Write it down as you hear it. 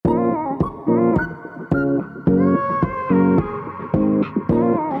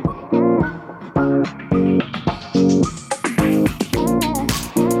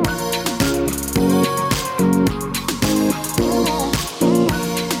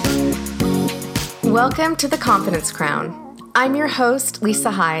Welcome to the Confidence Crown. I'm your host,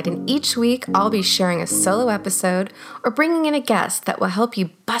 Lisa Hyde, and each week I'll be sharing a solo episode or bringing in a guest that will help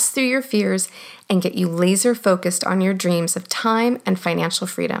you bust through your fears and get you laser focused on your dreams of time and financial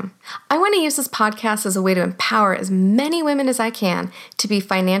freedom. I want to use this podcast as a way to empower as many women as I can to be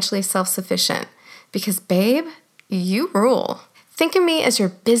financially self-sufficient because, babe, you rule. Think of me as your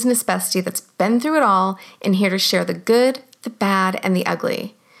business bestie that's been through it all and here to share the good, the bad, and the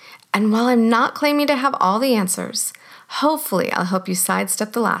ugly. And while I'm not claiming to have all the answers, hopefully I'll help you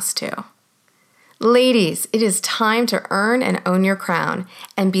sidestep the last two. Ladies, it is time to earn and own your crown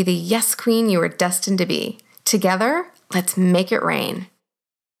and be the yes queen you are destined to be. Together, let's make it rain.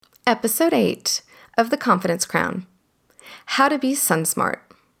 Episode 8 of The Confidence Crown. How to be sun smart.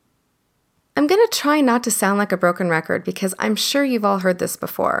 I'm going to try not to sound like a broken record because I'm sure you've all heard this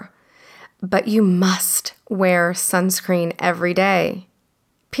before. But you must wear sunscreen every day.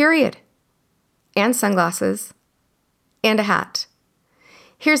 Period. And sunglasses. And a hat.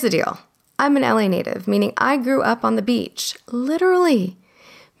 Here's the deal. I'm an LA native, meaning I grew up on the beach. Literally.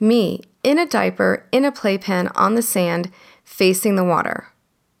 Me, in a diaper, in a playpen, on the sand, facing the water.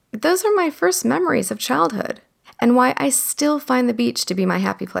 Those are my first memories of childhood, and why I still find the beach to be my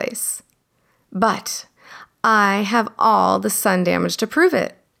happy place. But I have all the sun damage to prove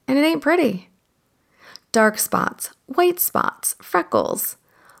it, and it ain't pretty. Dark spots, white spots, freckles,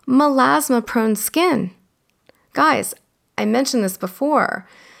 melasma-prone skin. Guys, I mentioned this before.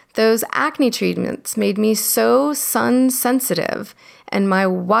 Those acne treatments made me so sun-sensitive, and my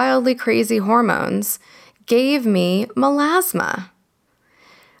wildly crazy hormones gave me melasma.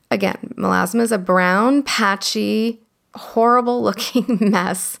 Again, melasma is a brown, patchy, horrible-looking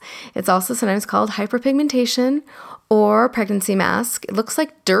mess. It's also sometimes called hyperpigmentation or pregnancy mask. It looks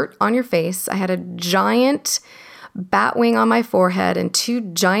like dirt on your face. I had a giant bat wing on my forehead and 2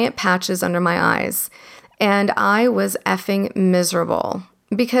 giant patches under my eyes. And I was effing miserable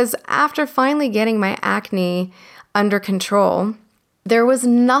because after finally getting my acne under control, there was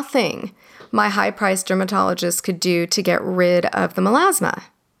nothing my high-priced dermatologist could do to get rid of the melasma.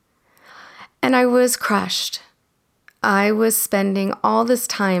 And I was crushed. I was spending all this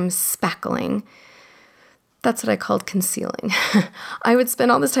time spackling. That's what I called concealing. I would spend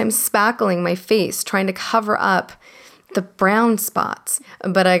all this time spackling my face, trying to cover up the brown spots.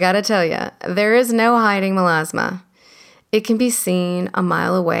 But I gotta tell you, there is no hiding melasma. It can be seen a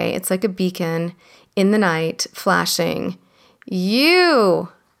mile away. It's like a beacon in the night, flashing. You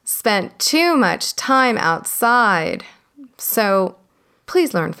spent too much time outside. So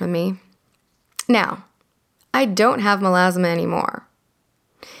please learn from me. Now, I don't have melasma anymore.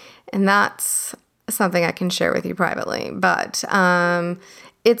 And that's something I can share with you privately. But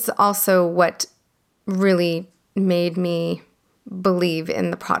it's also what really made me believe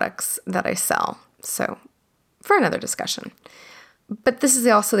in the products that I sell. So for another discussion. But this is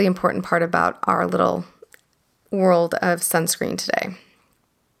also the important part about our little world of sunscreen today.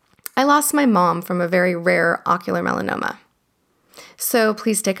 I lost my mom from a very rare ocular melanoma. So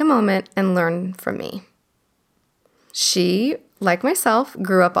please take a moment and learn from me. She, like myself,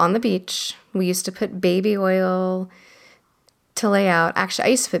 grew up on the beach. We used to put baby oil to lay out. Actually,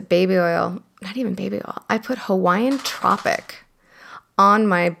 I used to put baby oil, not even baby oil. I put Hawaiian Tropic on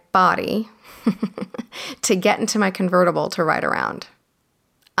my body to get into my convertible to ride around.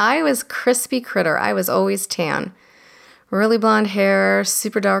 I was crispy critter. I was always tan. Really blonde hair,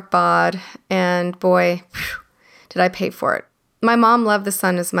 super dark bod, and boy, did I pay for it. My mom loved the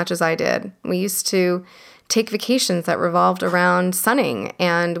sun as much as I did. We used to take vacations that revolved around sunning,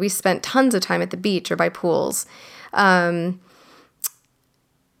 and we spent tons of time at the beach or by pools.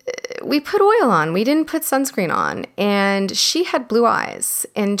 We put oil on. We didn't put sunscreen on. And she had blue eyes,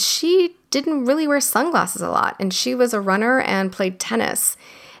 and she didn't really wear sunglasses a lot. And she was a runner and played tennis.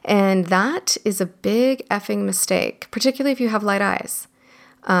 And that is a big effing mistake, particularly if you have light eyes.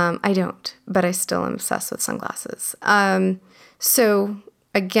 I don't, but I still am obsessed with sunglasses. So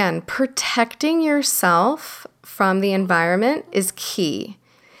again, protecting yourself from the environment is key.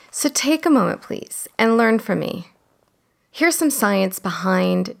 So take a moment, please, and learn from me. Here's some science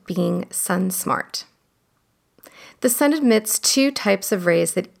behind being sun smart. The sun emits 2 types of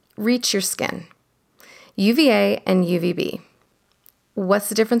rays that reach your skin, UVA and UVB. What's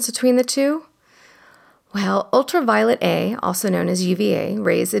the difference between the two? Well, ultraviolet A, also known as UVA,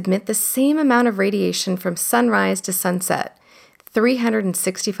 rays emit the same amount of radiation from sunrise to sunset,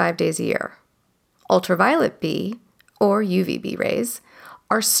 365 days a year. Ultraviolet B, or UVB rays,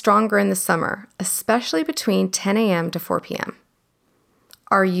 are stronger in the summer, especially between 10 a.m. to 4 p.m.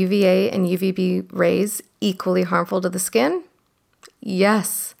 Are UVA and UVB rays equally harmful to the skin?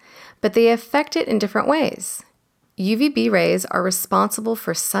 Yes, but they affect it in different ways. UVB rays are responsible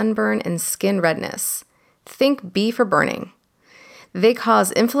for sunburn and skin redness. Think B for burning. They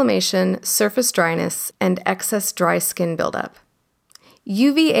cause inflammation, surface dryness, and excess dry skin buildup.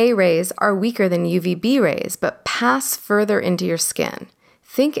 UVA rays are weaker than UVB rays, but pass further into your skin.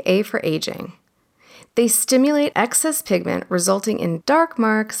 Think A for aging. They stimulate excess pigment, resulting in dark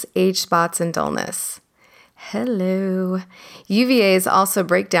marks, age spots, and dullness. Hello. UVAs also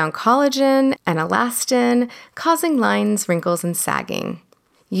break down collagen and elastin, causing lines, wrinkles, and sagging.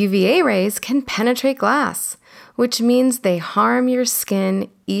 UVA rays can penetrate glass, which means they harm your skin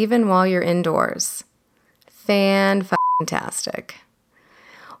even while you're indoors. Fantastic.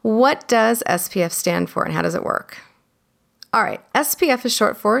 What does SPF stand for and how does it work? All right, SPF is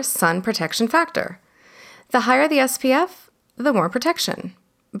short for sun protection factor. The higher the SPF, the more protection.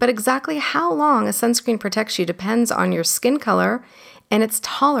 But exactly how long a sunscreen protects you depends on your skin color and its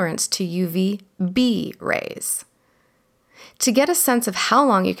tolerance to UVB rays. To get a sense of how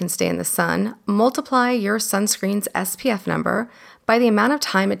long you can stay in the sun, multiply your sunscreen's SPF number by the amount of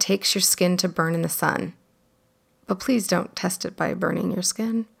time it takes your skin to burn in the sun. But please don't test it by burning your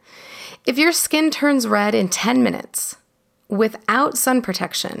skin. If your skin turns red in 10 minutes without sun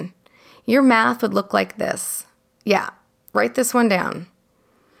protection, your math would look like this. Yeah, write this one down.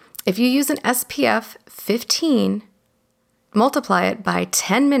 If you use an SPF 15, multiply it by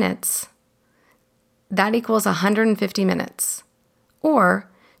 10 minutes, that equals 150 minutes, or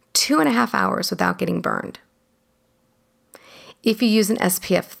 2.5 hours without getting burned. If you use an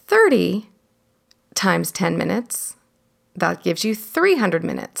SPF 30 times 10 minutes, that gives you 300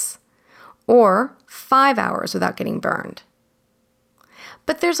 minutes, or 5 hours without getting burned.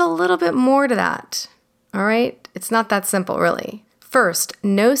 But there's a little bit more to that, all right? It's not that simple, really. First,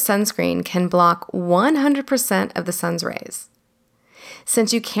 no sunscreen can block 100% of the sun's rays.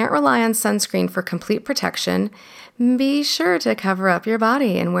 Since you can't rely on sunscreen for complete protection, be sure to cover up your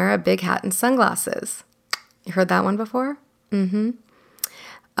body and wear a big hat and sunglasses. You heard that one before?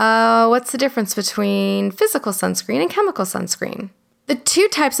 What's the difference between physical sunscreen and chemical sunscreen? The two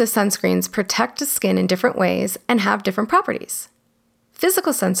types of sunscreens protect the skin in different ways and have different properties.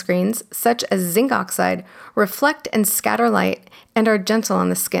 Physical sunscreens, such as zinc oxide, reflect and scatter light and are gentle on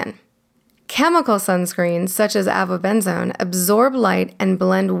the skin. Chemical sunscreens, such as avobenzone, absorb light and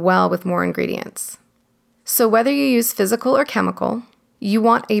blend well with more ingredients. So whether you use physical or chemical, you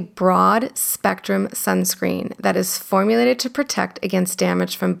want a broad spectrum sunscreen that is formulated to protect against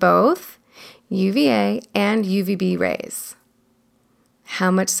damage from both UVA and UVB rays. How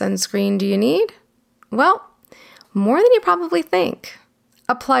much sunscreen do you need? Well, more than you probably think.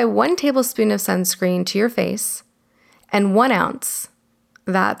 Apply 1 tablespoon of sunscreen to your face and 1 ounce,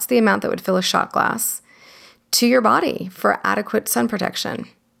 that's the amount that would fill a shot glass, to your body for adequate sun protection.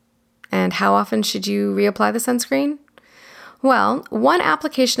 And how often should you reapply the sunscreen? Well, 1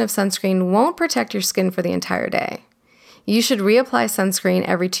 application of sunscreen won't protect your skin for the entire day. You should reapply sunscreen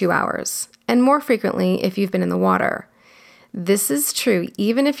every 2 hours, and more frequently if you've been in the water. This is true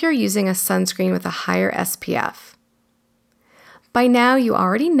even if you're using a sunscreen with a higher SPF. By now, you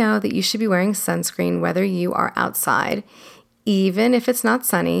already know that you should be wearing sunscreen whether you are outside, even if it's not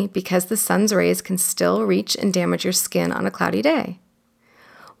sunny, because the sun's rays can still reach and damage your skin on a cloudy day.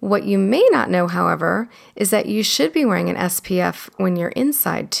 What you may not know, however, is that you should be wearing an SPF when you're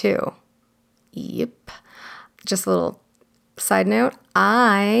inside too. Yep. Just a little side note,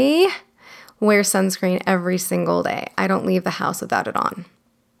 I wear sunscreen every single day. I don't leave the house without it on.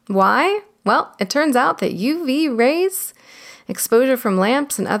 Why? Well, it turns out that UV rays, exposure from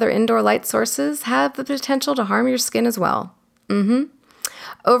lamps and other indoor light sources, have the potential to harm your skin as well.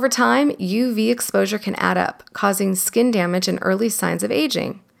 Over time, UV exposure can add up, causing skin damage and early signs of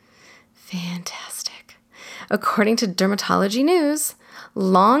aging. Fantastic. According to Dermatology News,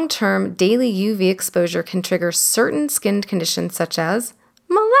 long-term daily UV exposure can trigger certain skin conditions such as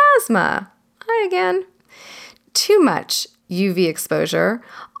melasma. Hi again. Too much UV exposure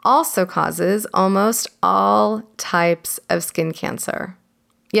also causes almost all types of skin cancer.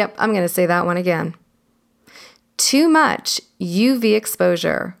 Yep, I'm going to say that one again. Too much UV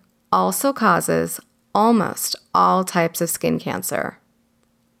exposure also causes almost all types of skin cancer.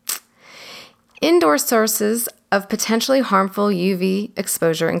 Indoor sources of potentially harmful UV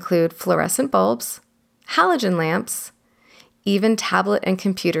exposure include fluorescent bulbs, halogen lamps, even tablet and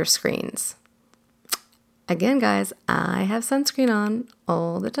computer screens. Again, guys, I have sunscreen on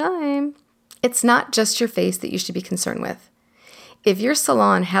all the time. It's not just your face that you should be concerned with. If your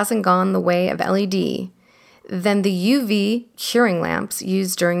salon hasn't gone the way of LED, then the UV curing lamps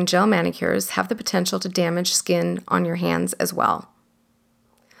used during gel manicures have the potential to damage skin on your hands as well.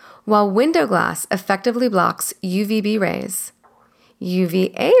 while window glass effectively blocks UVB rays.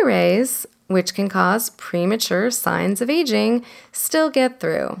 UVA rays, which can cause premature signs of aging, still get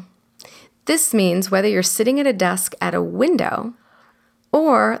through. This means whether you're sitting at a desk at a window,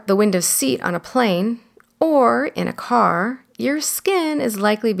 or the window seat on a plane, or in a car, your skin is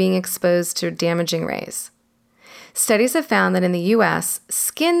likely being exposed to damaging rays. Studies have found that in the US,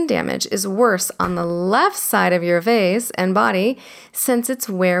 skin damage is worse on the left side of your face and body since it's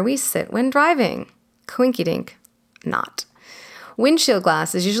where we sit when driving. Coinky-dink, not. Windshield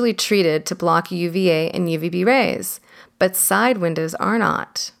glass is usually treated to block UVA and UVB rays, but side windows are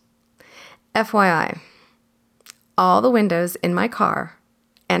not. FYI, all the windows in my car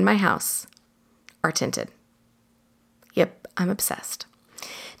and my house are tinted. Yep, I'm obsessed.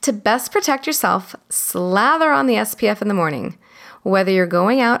 To best protect yourself, slather on the SPF in the morning, whether you're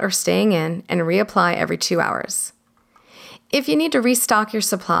going out or staying in, and reapply every 2 hours. If you need to restock your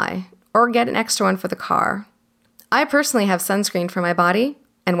supply or get an extra one for the car, I personally have sunscreen for my body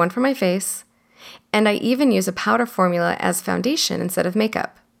and one for my face, and I even use a powder formula as foundation instead of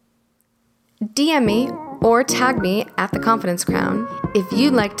makeup. DM me or tag me at The Confidence Crown if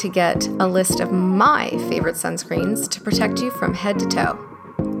you'd like to get a list of my favorite sunscreens to protect you from head to toe.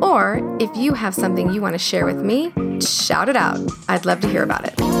 Or if you have something you want to share with me, shout it out. I'd love to hear about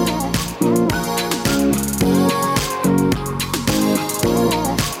it.